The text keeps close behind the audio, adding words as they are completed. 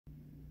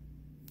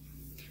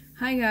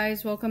Hi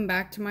guys, welcome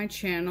back to my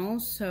channel.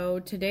 So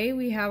today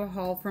we have a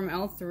haul from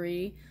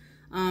L3.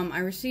 I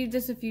received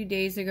this a few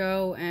days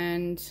ago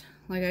and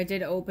like I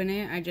did open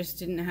it, I just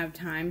didn't have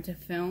time to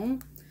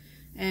film.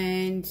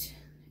 And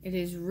it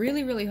is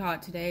really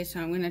hot today, so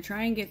I'm going to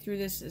try and get through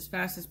this as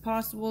fast as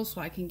possible so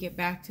I can get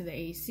back to the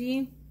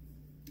AC.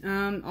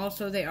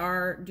 Also, they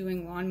are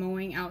doing lawn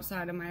mowing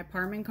outside of my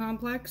apartment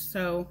complex,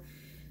 so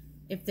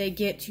if they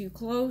get too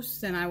close,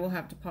 then I will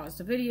have to pause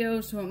the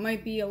video, so it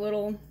might be a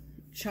little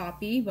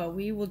choppy, but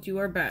we will do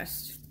our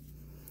best.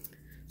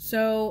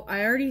 So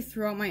I already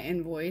threw out my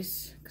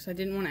invoice because I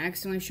didn't want to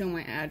accidentally show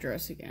my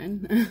address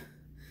again.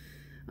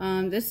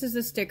 This is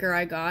the sticker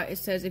I got. It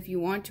says, if you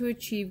want to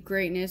achieve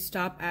greatness,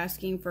 stop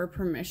asking for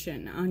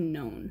permission,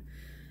 unknown.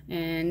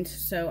 And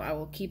so I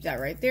will keep that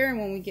right there, and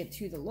when we get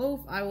to the loaf,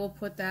 I will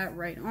put that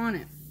right on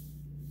it.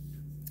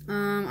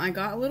 I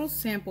got a little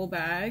sample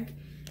bag,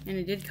 and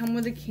it did come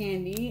with a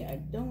candy. I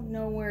don't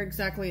know where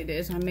exactly it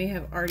is. I may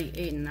have already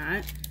eaten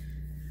that.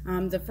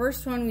 The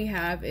first one we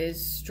have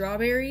is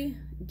Strawberry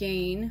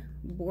Gain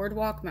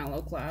Boardwalk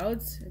Mellow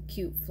Clouds, a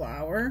cute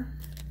flower.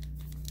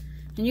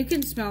 And you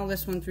can smell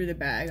this one through the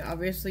bag.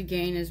 Obviously,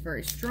 Gain is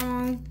very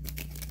strong.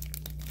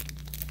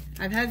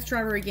 I've had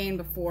Strawberry Gain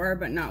before,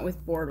 but not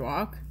with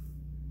Boardwalk.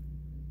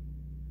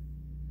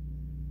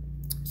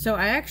 So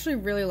I actually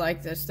really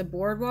like this. The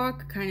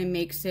Boardwalk kind of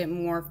makes it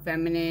more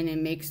feminine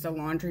and makes the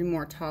laundry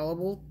more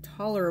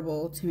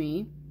tolerable to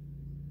me.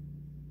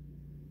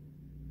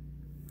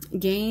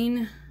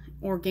 Gain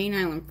or Gain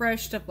Island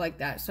Fresh, stuff like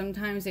that.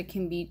 Sometimes it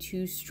can be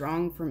too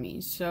strong for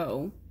me,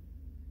 so.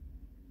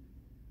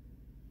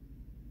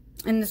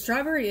 And the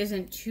strawberry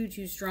isn't too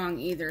strong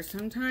either.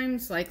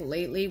 Sometimes, like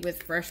lately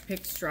with fresh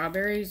picked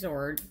strawberries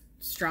or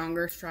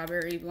stronger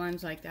strawberry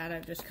blends like that,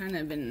 I've just kind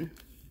of been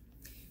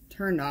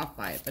turned off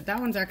by it. But that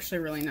one's actually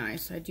really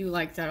nice. I do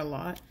like that a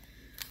lot.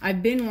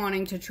 I've been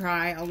wanting to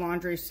try a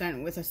laundry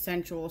scent with a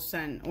sensual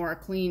scent or a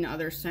clean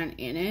other scent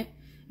in it.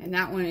 And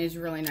that one is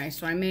really nice,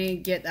 so I may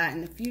get that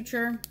in the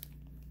future.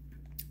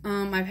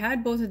 I've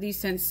had both of these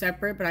scents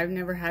separate, but I've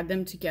never had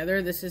them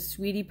together. This is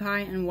Sweetie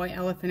Pie and White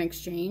Elephant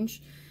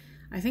Exchange.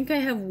 I think I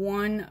have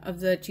one of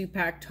the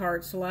 2-pack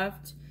tarts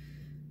left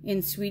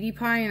in Sweetie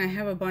Pie, and I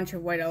have a bunch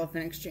of White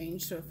Elephant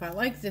Exchange. So if I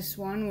like this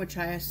one, which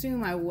I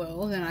assume I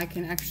will, then I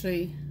can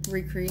actually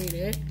recreate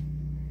it.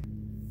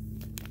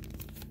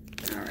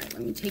 Alright,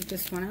 let me take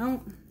this one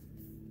out.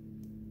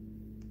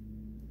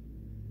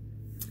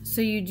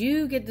 So you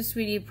do get the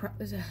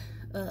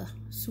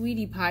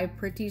Sweetie Pie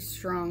pretty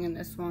strong in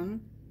this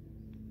one.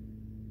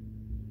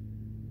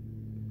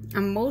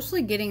 I'm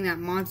mostly getting that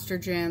Monster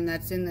Jam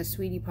that's in the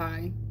Sweetie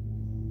Pie.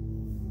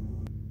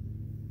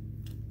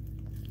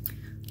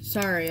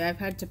 Sorry, I've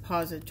had to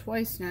pause it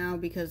twice now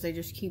because they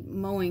just keep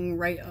mowing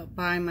right up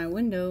by my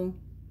window.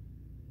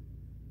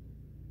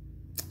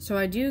 So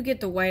I do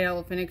get the White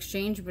Elephant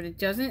Exchange, but it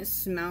doesn't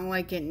smell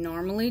like it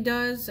normally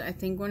does. I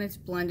think when it's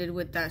blended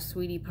with that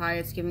Sweetie Pie,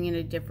 it's giving it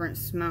a different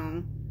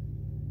smell.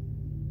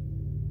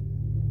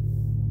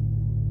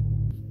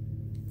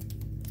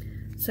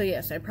 So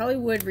yes, I probably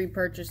would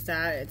repurchase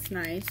that. It's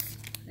nice.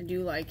 I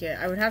do like it.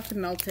 I would have to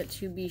melt it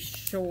to be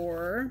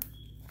sure.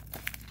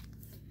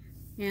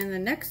 And the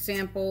next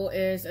sample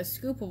is a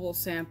scoopable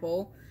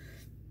sample.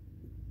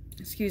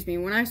 Excuse me.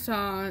 When I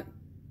saw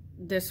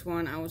this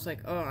one, I was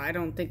like, oh, I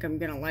don't think I'm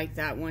gonna like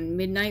that one.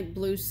 Midnight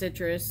Blue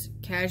Citrus,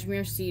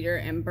 Cashmere Cedar,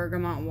 and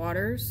Bergamot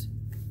Waters.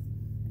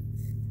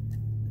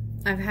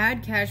 I've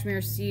had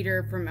Cashmere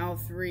Cedar from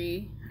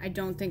L3. I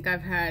don't think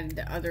I've had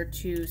the other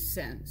two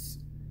since.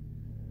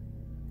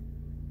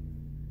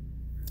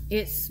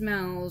 It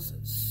smells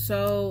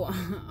so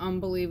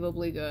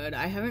unbelievably good.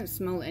 I haven't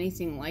smelled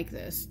anything like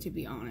this, to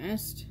be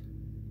honest.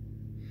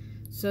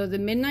 So the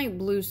Midnight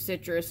Blue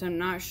Citrus, I'm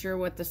not sure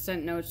what the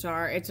scent notes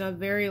are. It's a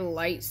very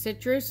light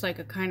citrus, like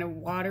a kind of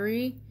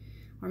watery.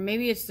 Or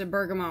maybe it's the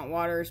Bergamot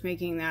Waters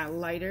making that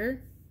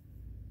lighter.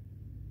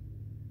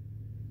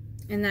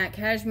 And that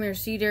Cashmere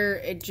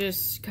Cedar, it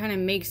just kind of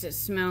makes it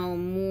smell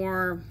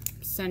more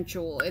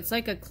sensual. It's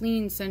like a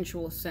clean,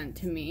 sensual scent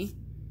to me.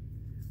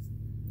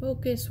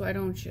 Focus, why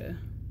don't you?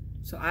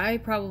 So I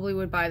probably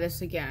would buy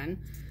this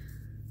again.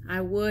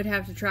 I would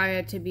have to try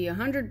it to be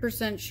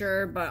 100%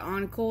 sure, but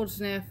on cold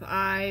sniff,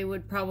 I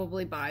would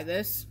probably buy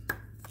this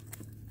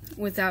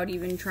without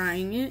even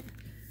trying it.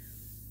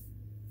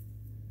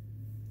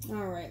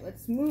 Alright,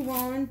 let's move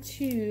on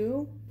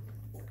to...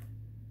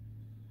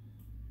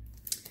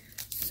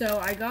 So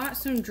I got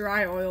some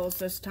dry oils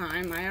this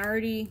time.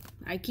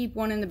 I keep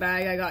one in the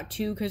bag. I got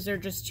two because they're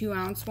just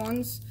 2-ounce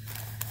ones.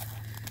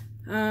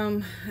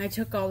 I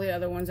took all the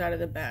other ones out of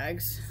the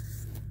bags.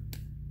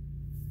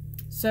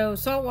 So,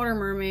 Saltwater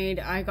Mermaid,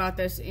 I got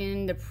this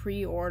in the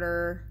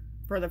pre-order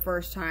for the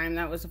first time.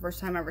 That was the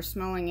first time ever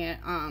smelling it,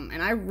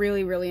 and I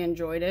really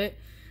enjoyed it.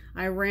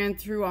 I ran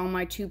through all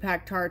my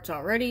 2-pack tarts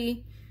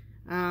already.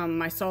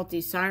 My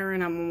Salty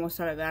Siren, I'm almost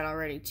out of that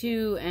already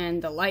too,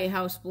 and the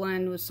Lighthouse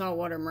blend with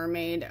Saltwater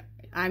Mermaid.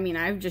 I mean,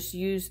 I've just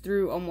used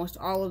through almost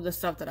all of the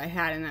stuff that I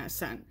had in that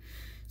scent.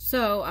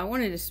 So I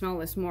wanted to smell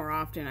this more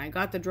often. I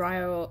got the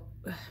dry oil,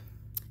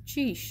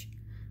 Sheesh.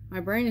 My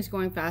brain is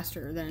going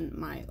faster than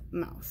my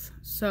mouth.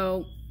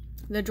 So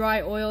the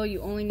dry oil,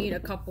 you only need a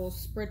couple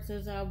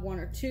spritzes of, 1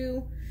 or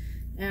 2.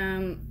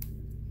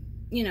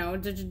 You know,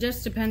 it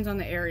just depends on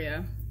the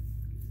area.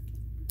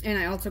 And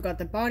I also got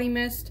the body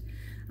mist.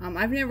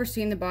 I've never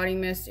seen the body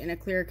mist in a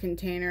clear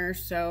container,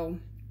 so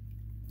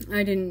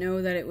I didn't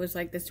know that it was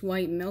like this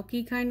white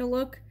milky kind of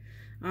look.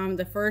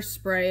 The first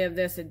spray of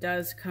this, it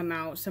does come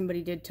out.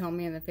 Somebody did tell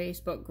me in the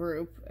Facebook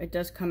group, it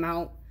does come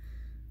out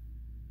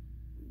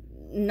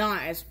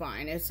not as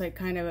fine. It's like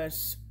kind of a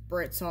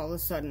spritz all of a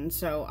sudden.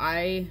 So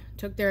I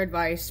took their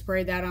advice,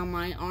 sprayed that on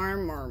my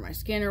arm or my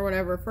skin or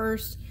whatever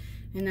first,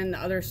 and then the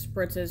other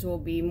spritzes will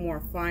be more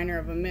finer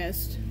of a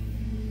mist.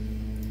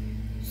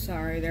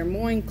 Sorry, they're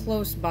mowing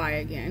close by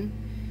again.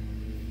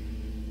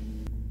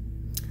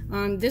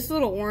 This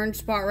little orange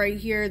spot right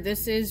here,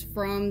 this is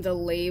from the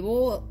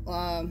label,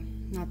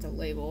 not the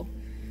label,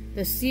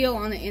 the seal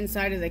on the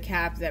inside of the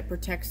cap that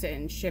protects it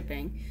in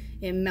shipping.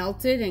 It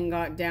melted and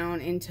got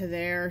down into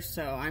there,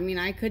 so I mean,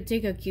 I could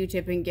take a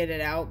Q-tip and get it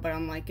out, but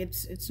I'm like,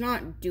 it's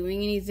not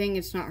doing anything,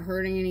 it's not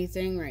hurting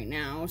anything right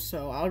now,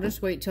 so I'll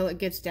just wait till it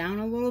gets down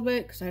a little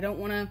bit, because I don't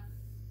want to,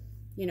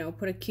 you know,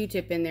 put a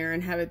Q-tip in there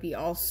and have it be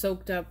all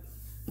soaking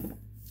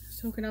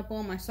up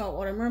all my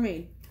saltwater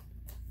mermaid.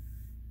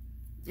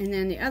 And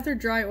then the other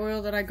dry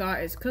oil that I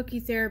got is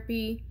Cookie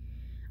Therapy.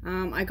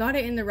 I got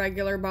it in the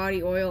regular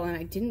body oil, and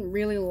I didn't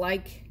really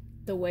like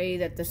the way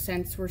that the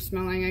scents were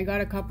smelling. I got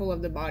a couple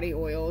of the body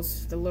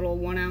oils, the little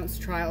 1 ounce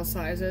trial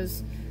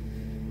sizes,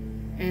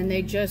 and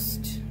they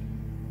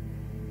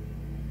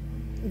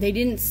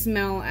didn't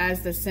smell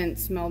as the scent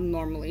smelled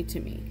normally to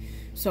me.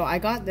 So I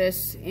got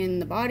this in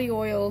the body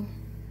oil,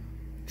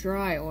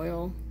 dry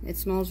oil. It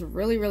smells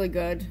really, really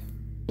good.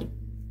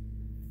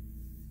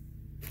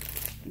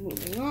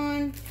 Moving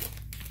on.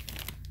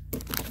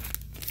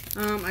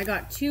 I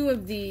got 2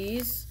 of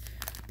these.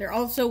 There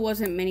also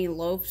wasn't many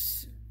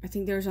loaves. I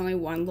think there was only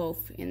 1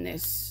 loaf in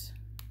this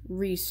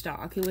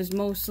restock. It was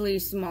mostly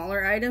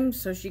smaller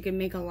items, so she could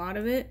make a lot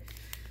of it.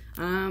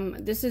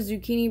 This is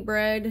zucchini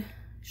bread,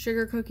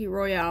 sugar cookie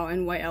royale,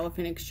 and white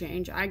elephant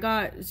exchange. I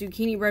got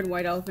zucchini bread,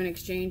 white elephant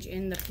exchange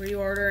in the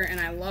pre-order, and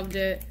I loved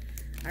it.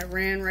 I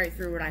ran right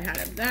through what I had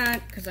of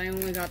that, because I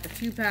only got the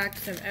 2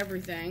 packs of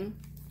everything.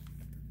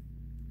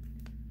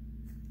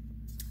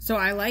 So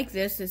I like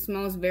this. It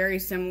smells very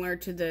similar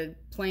to the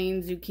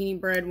plain zucchini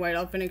bread, white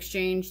elephant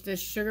exchange.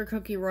 This sugar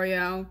cookie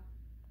royale,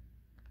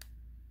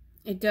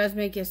 it does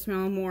make it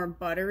smell more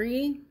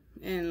buttery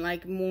and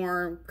like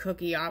more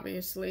cookie,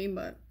 obviously,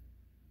 but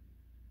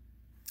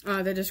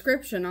the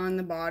description on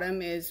the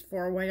bottom is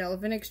for white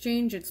elephant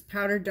exchange. It's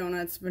powdered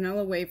donuts,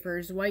 vanilla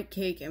wafers, white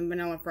cake, and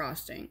vanilla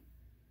frosting.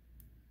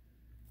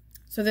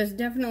 So this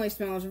definitely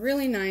smells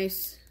really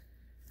nice.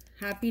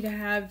 Happy to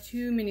have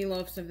 2 mini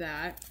loaves of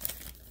that.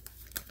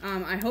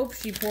 I hope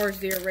she pours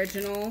the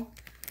original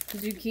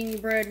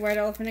zucchini bread white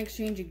elephant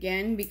exchange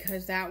again,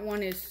 because that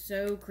one is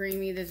so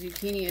creamy. The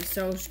zucchini is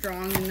so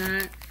strong in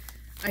that.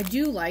 I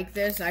do like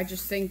this. I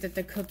just think that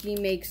the cookie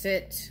makes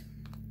it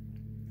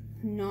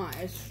not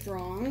as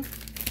strong.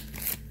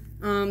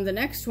 The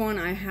next one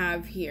I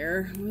have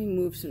here, let me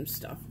move some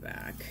stuff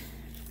back.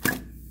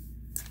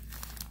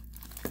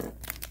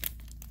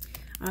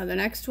 The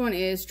next one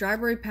is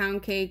strawberry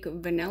pound cake,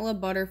 vanilla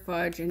butter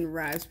fudge, and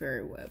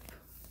raspberry whip.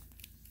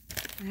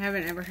 I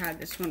haven't ever had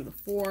this one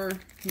before.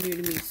 New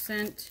to me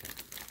scent.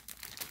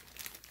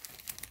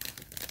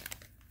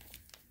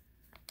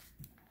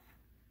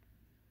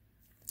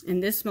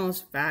 And this smells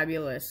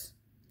fabulous.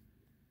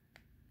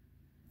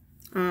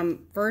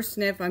 First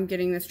sniff, I'm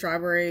getting the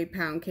strawberry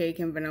pound cake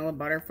and vanilla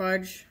butter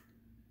fudge.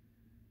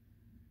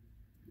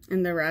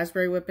 And the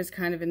raspberry whip is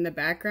kind of in the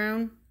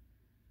background.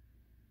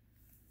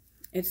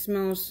 It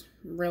smells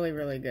really,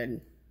 really good.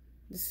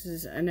 This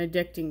is an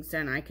addicting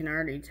scent, I can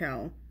already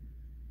tell,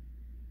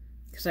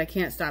 because I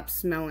can't stop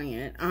smelling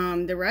it.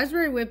 The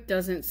raspberry whip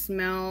doesn't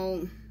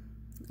smell,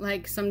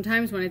 like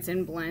sometimes when it's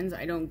in blends,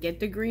 I don't get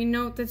the green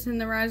note that's in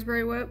the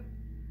raspberry whip.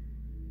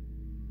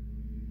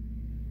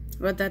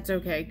 But that's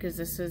okay, because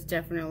this is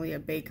definitely a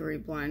bakery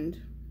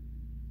blend.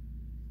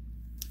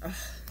 Ugh,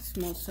 it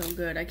smells so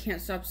good. I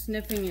can't stop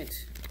sniffing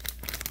it.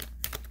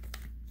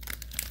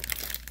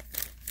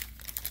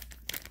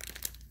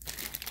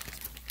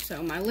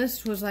 So my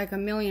list was like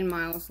 1,000,000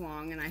 miles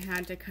long, and I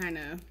had to kind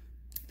of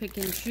pick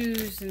and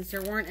choose. Since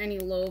there weren't any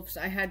loaves,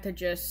 I had to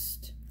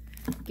just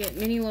get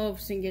mini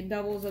loaves and get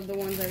doubles of the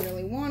ones I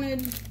really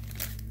wanted.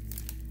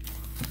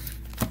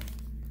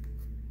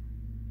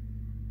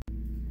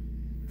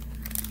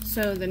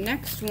 So the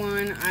next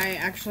one, I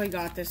actually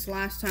got this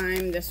last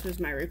time. This was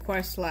my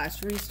request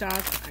last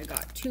restock. I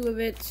got 2 of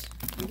it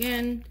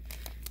again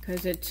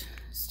because it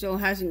still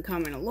hasn't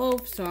come in a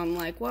loaf. So I'm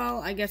like,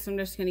 well, I guess I'm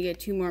just going to get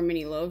 2 more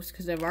mini loaves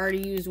because I've already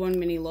used 1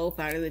 mini loaf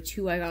out of the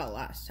 2 I got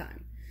last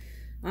time.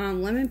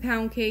 Lemon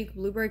pound cake,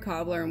 blueberry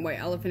cobbler, and white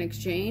elephant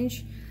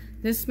exchange.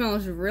 This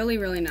smells really,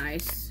 really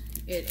nice.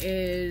 It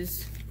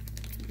is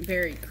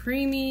very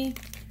creamy.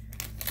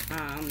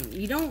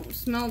 You don't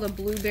smell the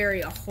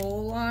blueberry a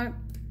whole lot.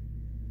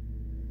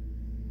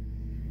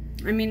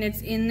 I mean,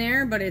 it's in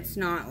there, but it's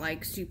not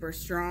like super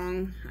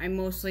strong. I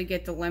mostly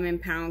get the lemon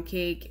pound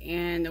cake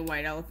and the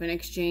white elephant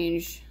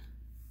exchange.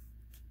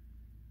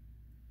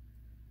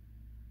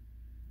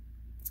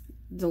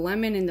 The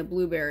lemon and the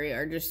blueberry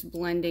are just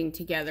blending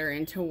together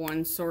into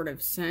one sort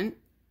of scent,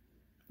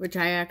 which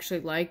I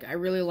actually like. I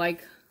really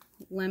like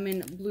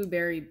lemon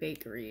blueberry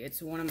bakery.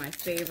 It's one of my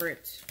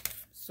favorite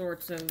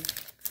sorts of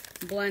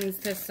blends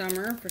this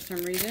summer for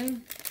some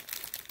reason.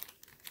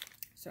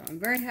 So I'm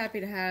very happy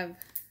to have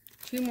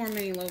 2 more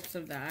mini loaves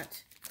of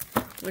that.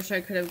 Wish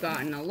I could have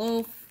gotten a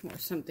loaf or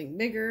something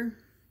bigger.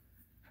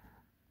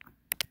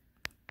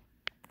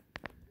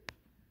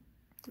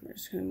 I'm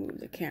just going to move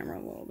the camera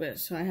a little bit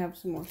so I have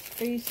some more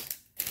space.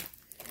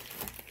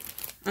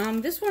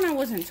 This one I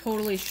wasn't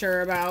totally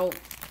sure about.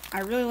 I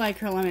really like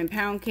her lemon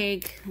pound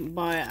cake,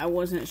 but I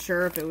wasn't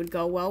sure if it would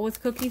go well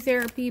with Cookie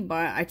Therapy,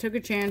 but I took a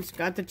chance,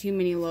 got the 2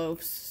 mini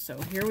loaves,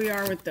 so here we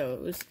are with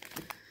those.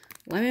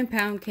 Lemon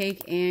pound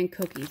cake and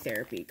Cookie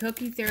Therapy.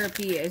 Cookie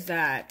Therapy is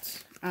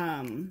that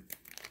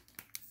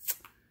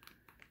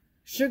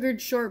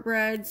sugared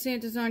shortbread,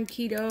 Santa's on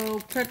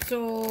keto,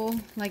 pretzel.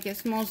 Like, it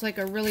smells like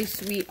a really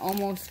sweet,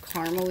 almost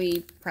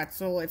caramely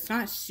pretzel. It's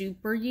not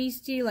super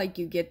yeasty, like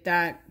you get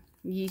that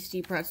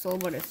yeasty pretzel,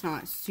 but it's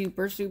not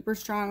super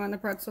strong on the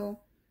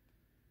pretzel.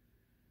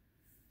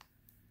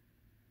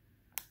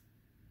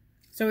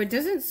 So it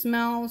doesn't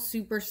smell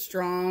super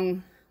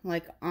strong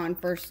like on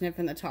first sniff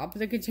in the top of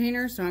the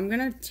container, so I'm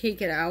gonna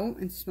take it out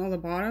and smell the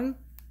bottom.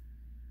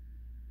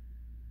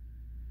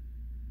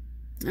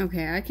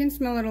 Okay, I can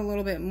smell it a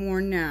little bit more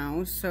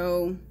now.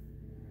 So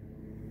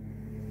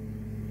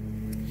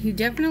you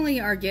definitely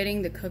are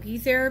getting the Cookie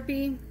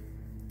Therapy.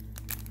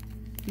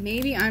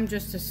 Maybe I'm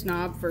just a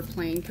snob for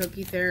plain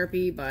Cookie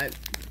Therapy, but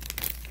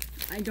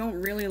I don't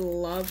really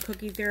love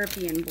Cookie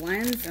Therapy in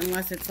blends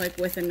unless it's like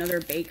with another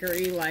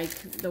bakery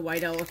like the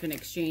White Elephant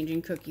Exchange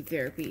and Cookie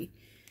Therapy.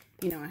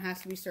 You know, it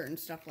has to be certain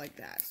stuff like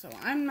that. So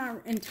I'm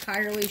not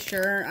entirely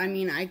sure. I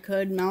mean, I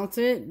could melt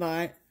it,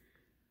 but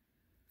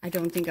I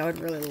don't think I would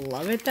really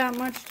love it that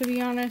much, to be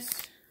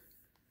honest.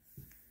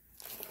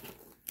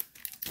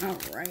 All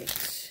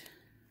right.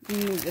 Let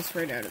me move this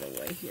right out of the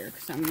way here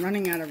because I'm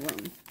running out of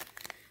room.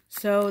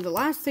 So the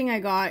last thing I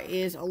got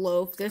is a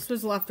loaf. This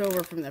was left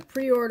over from the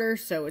pre-order,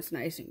 so it's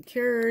nice and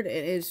cured.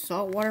 It is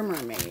Saltwater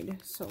Mermaid.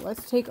 So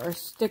let's take our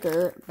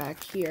sticker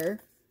back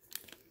here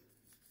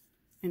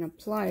and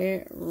apply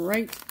it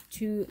right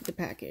to the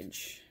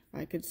package. If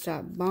I could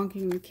stop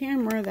bonking the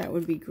camera, that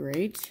would be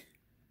great.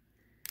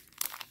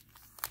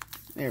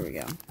 There we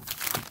go.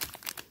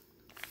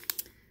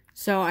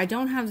 So I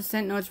don't have the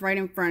scent notes right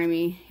in front of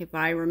me. If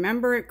I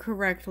remember it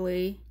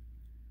correctly,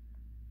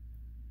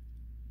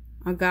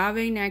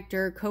 agave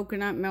nectar,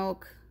 coconut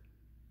milk,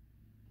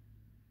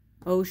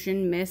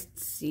 ocean mist,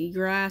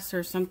 seagrass,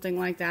 or something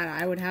like that.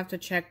 I would have to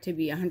check to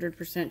be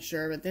 100%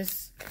 sure, but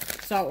this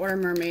Saltwater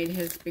Mermaid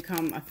has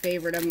become a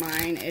favorite of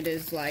mine. It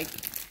is like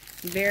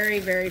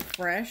very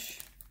fresh.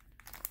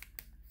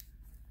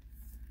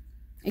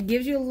 It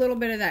gives you a little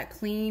bit of that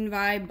clean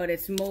vibe, but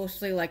it's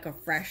mostly like a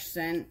fresh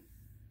scent.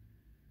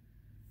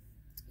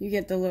 You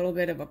get the little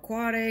bit of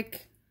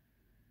aquatic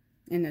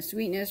and the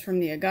sweetness from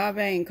the agave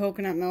and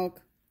coconut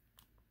milk.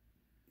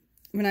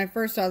 When I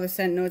first saw the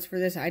scent notes for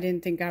this, I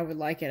didn't think I would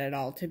like it at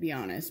all, to be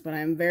honest. But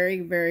I'm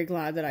very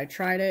glad that I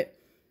tried it,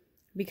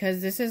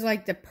 because this is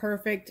like the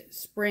perfect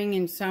spring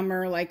and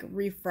summer, like,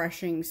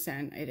 refreshing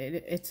scent.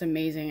 It's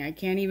amazing. I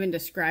can't even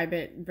describe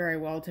it very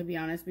well, to be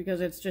honest, because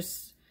it's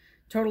just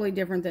totally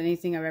different than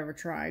anything I've ever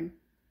tried.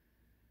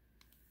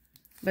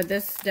 But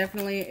this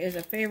definitely is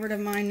a favorite of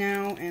mine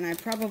now, and I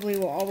probably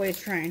will always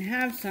try and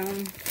have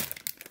some.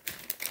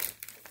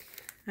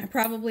 I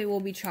probably will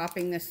be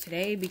chopping this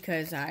today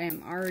because I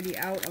am already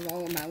out of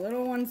all of my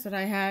little ones that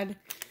I had.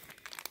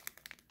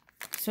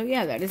 So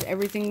yeah, that is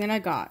everything that I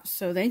got.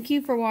 So thank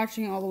you for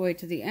watching all the way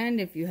to the end.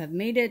 If you have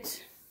made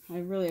it, I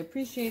really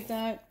appreciate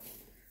that.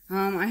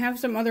 I have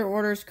some other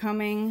orders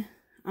coming.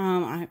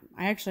 I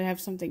actually have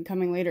something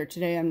coming later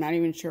today. I'm not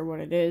even sure what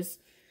it is.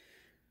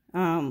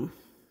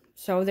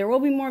 So there will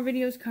be more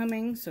videos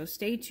coming, so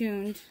stay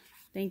tuned.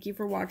 Thank you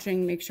for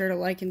watching. Make sure to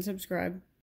like and subscribe.